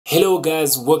Hello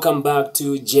guys, welcome back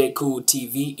to ChiChi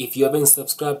TV. If you haven't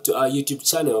subscribed to our YouTube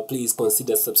channel, please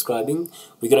consider subscribing.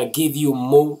 We're gonna give you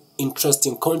more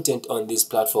interesting content on this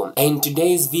platform. And in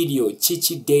today's video,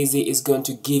 ChiChi Daisy is going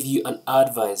to give you an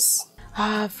advice.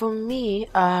 For me,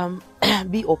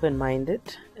 be open-minded,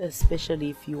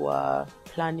 especially if you are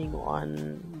planning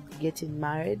on getting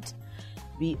married.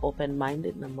 Be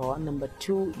open-minded, number one. Number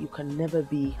two, you can never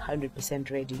be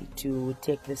 100% ready to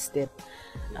take this step.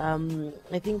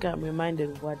 I think I'm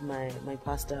reminded of what my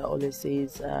pastor always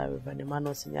says,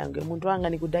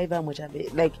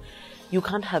 like, you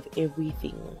can't have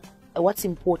everything. What's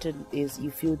important is you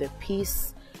feel the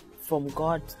peace from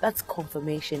God. That's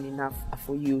confirmation enough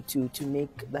for you to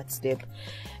make that step.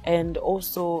 And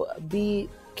also be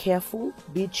careful,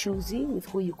 be choosy with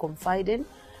who you confide in,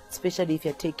 especially if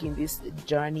you're taking this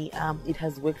journey. It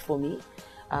has worked for me.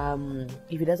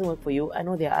 If it doesn't work for you, I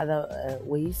know there are other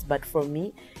ways, but for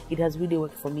me, it has really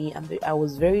worked for me. I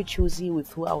was very choosy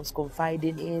with who I was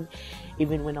confiding in.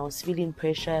 Even when I was feeling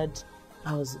pressured,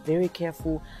 I was very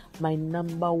careful. My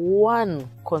number one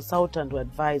consultant or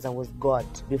advisor was God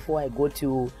before I go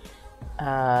to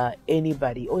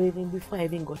anybody, or even before I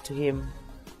even got to him.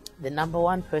 The number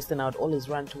one person I would always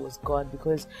run to was God,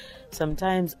 because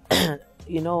sometimes,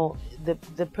 you know, the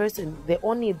person, the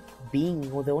only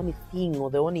being or the only thing or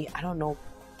the only, I don't know,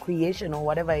 creation or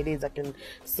whatever it is I can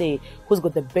say, who's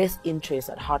got the best interest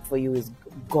at heart for you is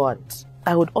God.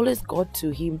 I would always go to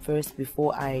him first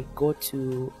before I go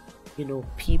to, you know,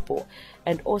 people.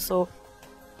 And also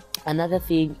another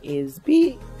thing is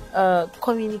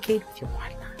communicate with your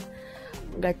partner.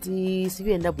 Ngati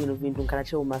sivienda bwino vintu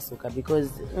nkalache umasuka, because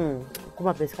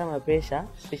kuma pressure,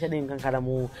 especially nkankala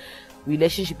mu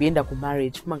relationship yenda ku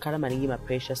marriage, kuma nkala maningi ma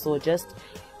pressure. So just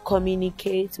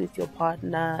communicate with your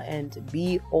partner and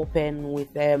be open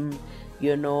with them.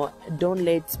 You know, don't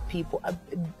let people,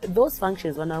 those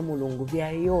functions wana mulungu, they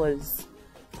are yours.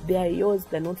 They are yours,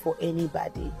 they're not for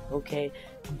anybody, okay?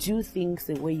 Do things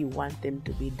the way you want them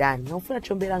to be done. Do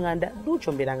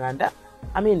chombelanganda.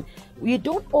 I mean, you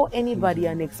don't owe anybody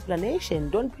an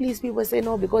explanation. Don't please people say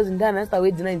no because in that that's the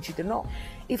way denying cheating. No,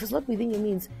 if it's not within your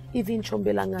means, even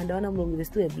chombelanganda, there's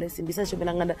still a blessing. Besides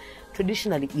chombelanganda,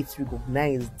 traditionally it's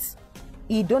recognized.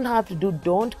 You don't have to do,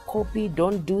 don't copy,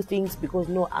 don't do things because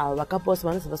no,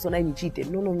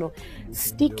 no.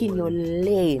 Stick in your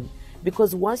lane.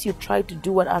 Because once you try to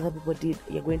do what other people did,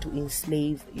 you're going to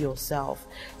enslave yourself.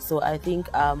 So I think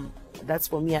that's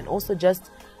for me. And also just,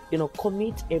 you know,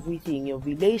 commit everything, your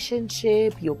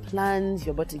relationship, your plans,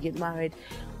 you're about to get married,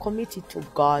 commit it to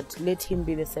God. Let him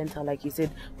be the center. Like you said,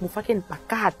 mufaken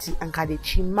pakati ankade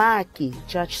chimaki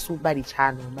church subari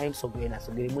chano maim sogwena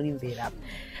sogere muni mvera.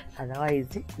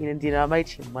 Otherwise, you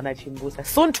know,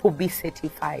 soon to be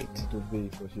certified. To be,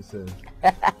 what she said.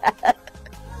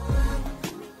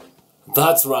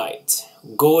 That's right.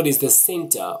 God is the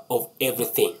center of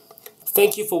everything.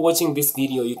 Thank you for watching this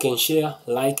video. You can share,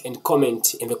 like, and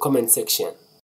comment in the comment section.